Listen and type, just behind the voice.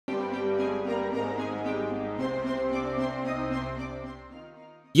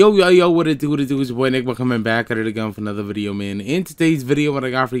Yo, what it do? It's your boy Enigma coming back at it again for another video, man. In today's video, what I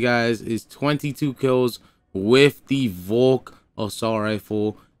got for you guys is 22 kills with the VOLK assault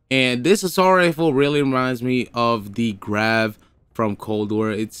rifle. And this assault rifle really reminds me of the Grav from Cold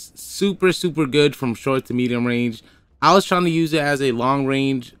War. It's super good from short to medium range. I was trying to use it as a long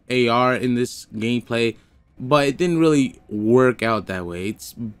range AR in this gameplay, but it didn't really work out that way.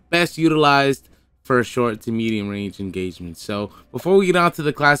 It's best utilized for short to medium range engagement. So before we get on to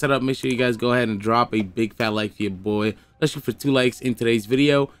the class setup, make sure you guys go ahead and drop a big fat like for your boy. Let's shoot for 2 likes in today's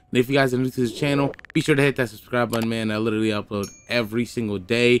video. And if you guys are new to this channel, be sure to hit that subscribe button, man. I literally upload every single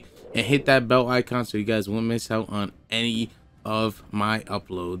day. And hit that bell icon so you guys won't miss out on any of my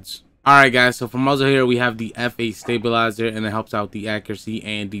uploads. Alright guys, so for muzzle here we have the F8 stabilizer, and it helps out the accuracy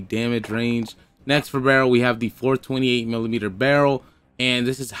and the damage range. Next for barrel we have the 428mm barrel, and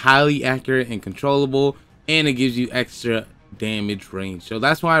this is highly accurate and controllable, and it gives you extra damage range. So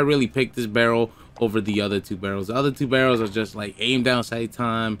that's why I really picked this barrel over the other 2 barrels. The other 2 barrels are just like aim down sight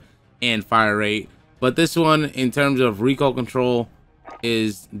time and fire rate, but this one in terms of recoil control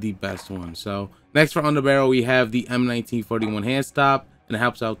is the best one. So next for underbarrel we have the M1941 hand stop, and it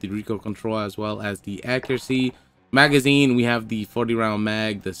helps out the recoil control as well as the accuracy. Magazine we have the 40 round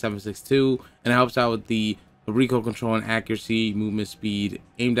mag, the 7.62, and it helps out with the recoil control and accuracy, movement speed,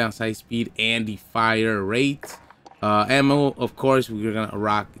 aim down sight speed, and the fire rate. Ammo, of course, we're gonna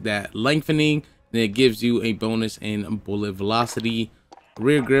rock that lengthening, and it gives you a bonus in bullet velocity.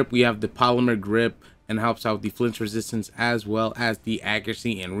 Rear grip we have the polymer grip, and helps out the flinch resistance as well as the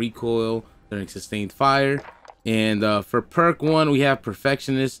accuracy and recoil during sustained fire. And for perk 1 we have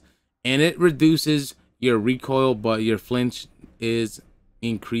perfectionist, and it reduces your recoil but your flinch is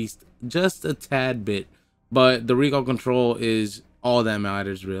increased just a tad bit, but the recoil control is all that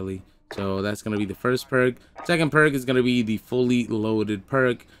matters really. So that's going to be the first perk. Second perk is going to be the fully loaded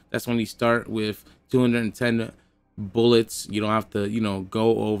perk. That's when you start with 210 bullets. You don't have to, you know,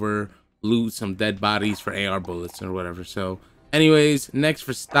 go over, loot some dead bodies for AR bullets or whatever. So anyways, next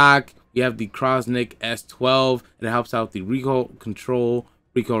for stock we have the Krosnick S12. It helps out the recoil control,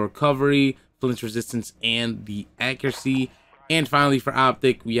 recoil recovery, flinch resistance, and the accuracy. And finally for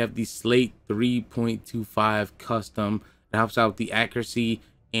optic we have the Slate 3.25 custom. It helps out the accuracy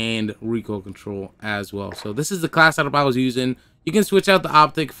and recoil control as well. So this is the class setup I was using. You can switch out the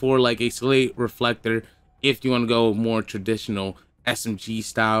optic for like a Slate reflector if you want to go more traditional SMG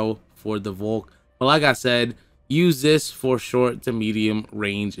style for the VOLK. But like I said, use this for short to medium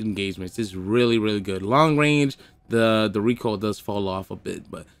range engagements. It's really good. Long range, the recoil does fall off a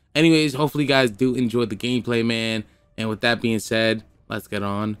bit. But anyways, hopefully you guys do enjoy the gameplay, man. And with that being said, let's get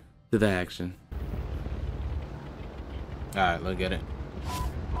on to the action. Alright, look at it.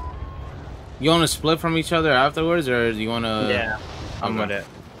 You want to split from each other afterwards, or do you want to... Yeah, I'm with it.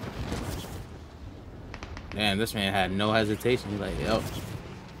 Man, this man had no hesitation. He's like, yo.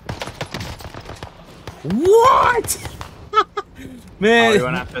 What? Man. Oh, we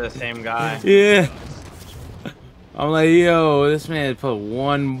went after the same guy. Yeah. I'm like, yo, this man put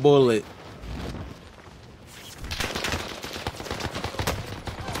 1 bullet.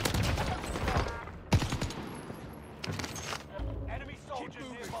 Enemy soldiers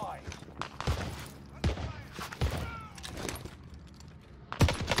nearby.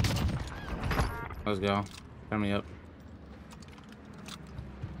 Let's go. Turn me up.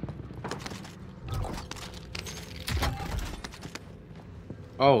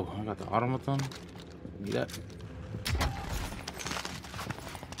 Oh, I got the automaton. Need that.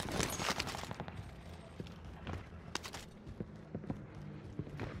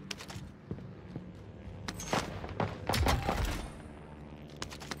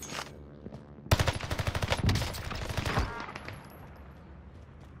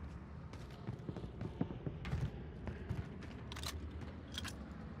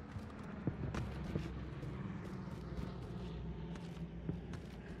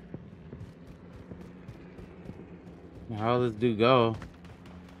 How does this dude go?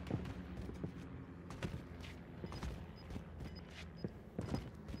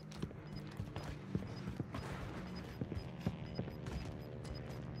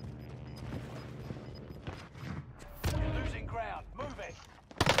 You're losing ground. Move it.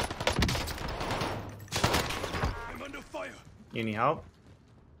 I'm under fire. You need help?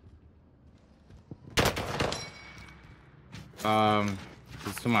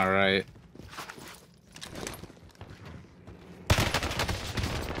 It's to my right.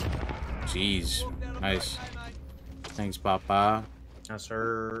 Jeez, nice. Thanks, Papa. Yes,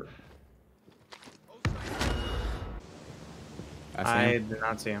 sir. I did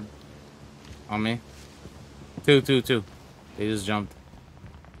not see him. On me. Two. They just jumped.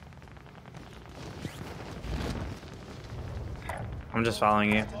 I'm just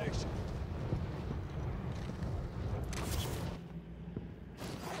following you.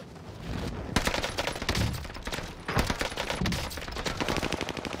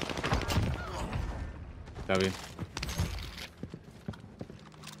 W.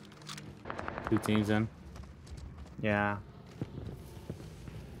 2 teams in. Yeah.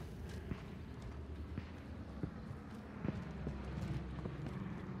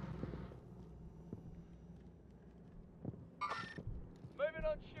 Moving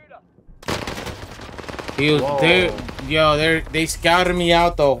on, shooter. He was there. Yo, they scouted me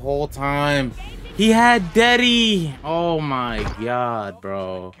out the whole time. He had Daddy. Oh my god,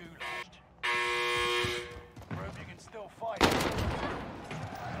 bro. Prove you can still fight.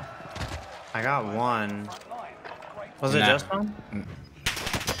 I got one. Was it Nah. just one?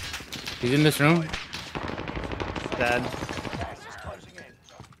 He's in this room. Dead. Gas is closing in.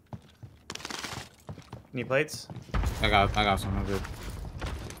 Any plates? I got some. I'm good.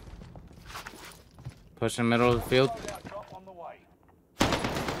 Push in the middle of the field. Loadout drop on the way.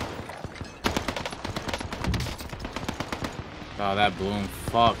 Oh, that bloom.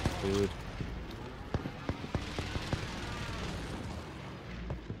 Fuck, dude.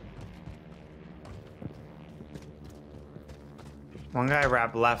 One guy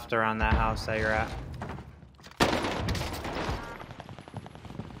wrapped left around that house that you're at.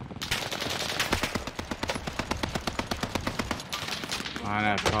 On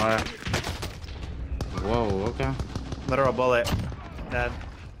that car. Whoa, okay. Literal bullet. Dead.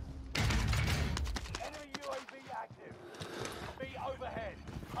 Enemy UAV active. Be overhead.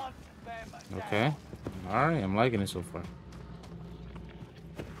 Hunt them down. Okay. Alright, I'm liking it so far.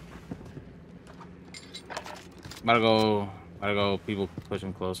 Gotta go, people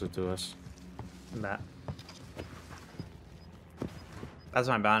pushing closer to us. Bet. That's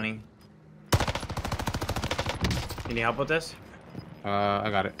my bounty. You need help with this? I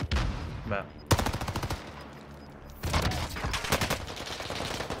got it. Bet.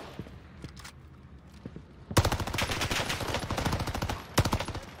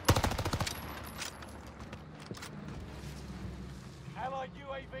 Allied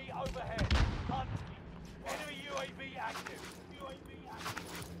UAV overhead. Hunt. Enemy UAV active. UAV active.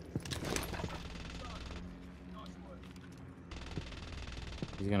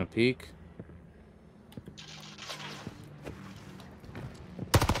 He's gonna peek.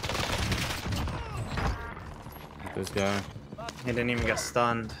 This guy. He didn't even get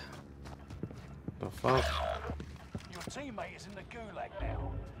stunned. The fuck? Your teammate is in the gulag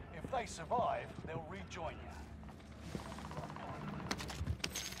now. If they survive, they'll rejoin you.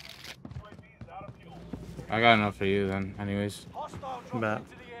 I got enough for you then, anyways. Hostile dropping Bet.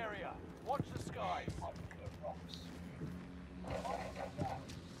 into the area. Watch the skies.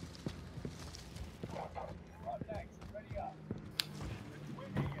 Right, thanks. Ready up. We're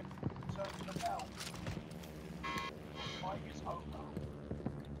here. Turn to the bell. Fight is over.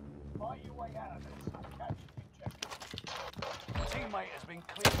 Fight your way out of this and catch the objective. Your teammate has been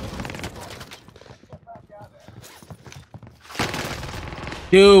cleared. Get back out there.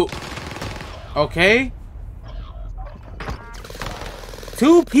 Dude. Okay.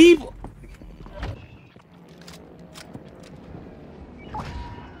 2 people.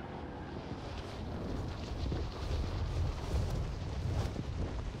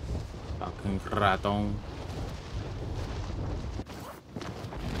 Fucking raton.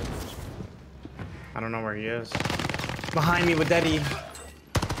 I don't know where he is. Behind me with Daddy.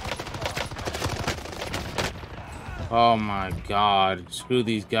 Oh my god. Screw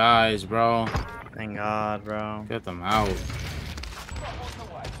these guys, bro. Thank God, bro. Get them out. Drop on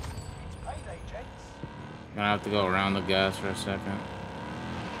the way. Payday, gents. Gonna have to go around the gas for a second.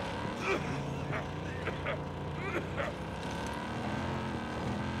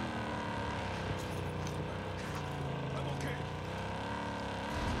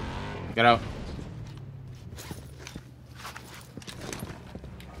 Get out.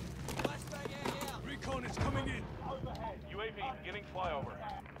 Recon is coming in. Overhead. UAV beginning flyover.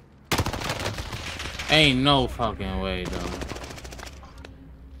 Ain't no fucking way, though.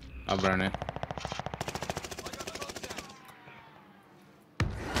 I'll burn it.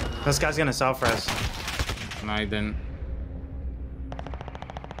 This guy's gonna self res. No, I didn't.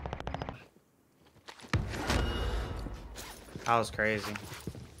 That was crazy.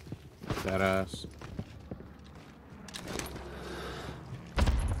 That ass.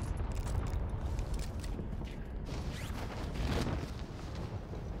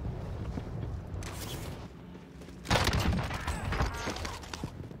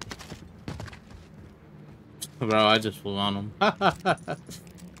 Bro, I just flew on him.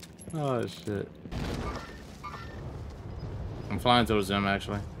 Oh shit. I'm flying towards them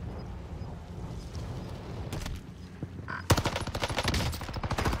actually.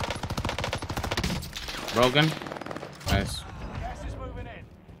 Broken. Nice. Gas is moving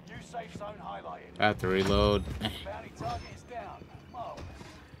in. New safe zone highlighted. I have to reload. Bounty target is down. Marvelous.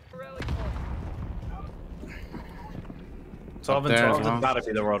 Rally point. 12 and there, 12 is huh? about to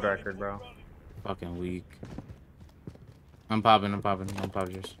be the world record, bro. Fucking weak. I'm popping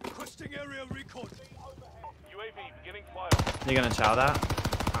yours. Requesting area recon. UAV beginning fire. You gonna chow that?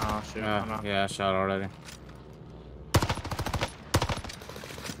 Oh shoot. I'm not. Yeah, I shot already.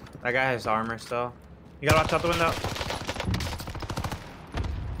 That guy has armor still. You gotta watch out the window.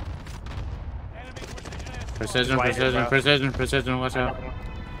 Enemy precision airstrike. Precision, White, precision, bro. precision, precision, watch out.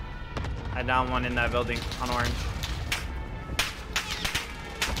 I downed one in that building on orange.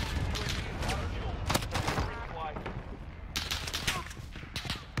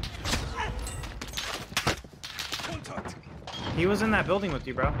 He was in that building with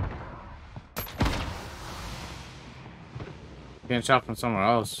you, bro. Getting shot from somewhere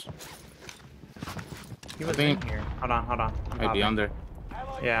else. He was think- in here. Hold on, hold on. I'm Maybe popping. under.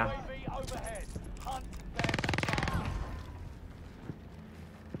 Allied Yeah. UAV overhead. Hunt them.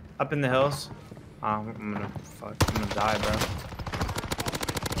 Up in the hills. Oh, I'm gonna die, bro.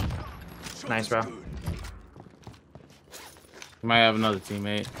 Nice, bro. You might have another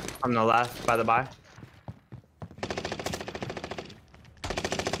teammate. On the left, by the by.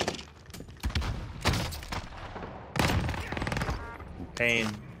 Pain,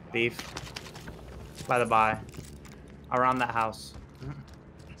 beef. By the by. Around that house.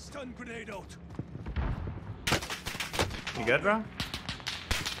 Stun grenade out. You good, bro?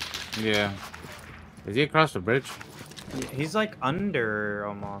 Yeah. Is he across the bridge? He's like under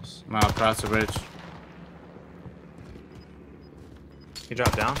almost. No, across the bridge. He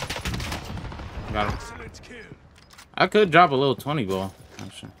dropped down. Got him. Excellent kill. I could drop a little 20 ball.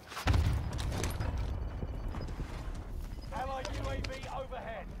 Actually. Allied UAV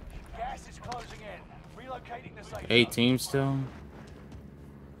overhead. Gas is closing in. Relocating the safe 8 zone. teams still.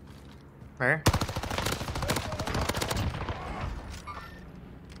 Where?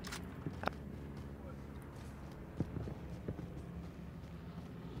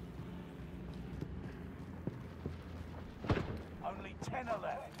 Only 10 are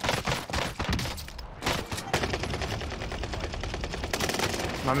left.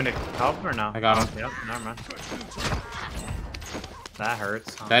 Want me to help or no? I got him. Yep, never mind. That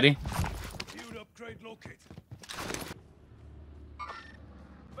hurts. Huh? Daddy? Field upgrade located.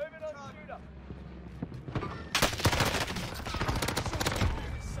 Moving on, shooter.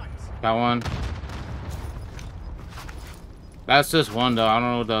 Got one. That's just one though. I don't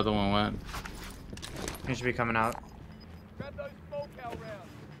know where the other one went. He should be coming out. Grab those VOLK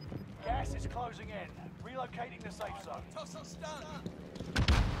rounds. Gas is closing in. Relocating the safe zone. Toss us stun.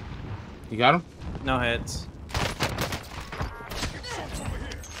 You got him? No hits.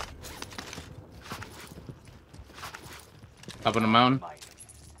 Up in the mountain?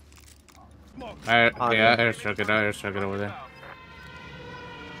 Yeah, airstruck it over there.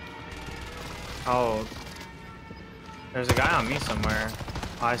 Oh. There's a guy on me somewhere.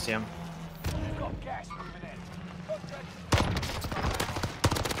 Oh, I see him. We've got gas moving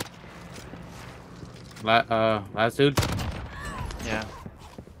in. Last dude? Yeah.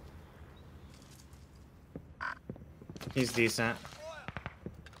 He's decent.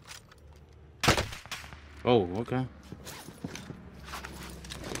 Oh, okay.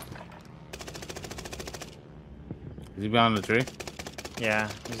 Is he behind the tree? Yeah,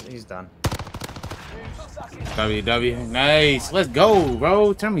 he's done. WW. Nice. Let's go,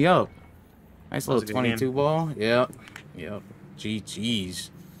 bro. Turn me up. Nice That was little a good 22 ball. Yep. Yep. GG's.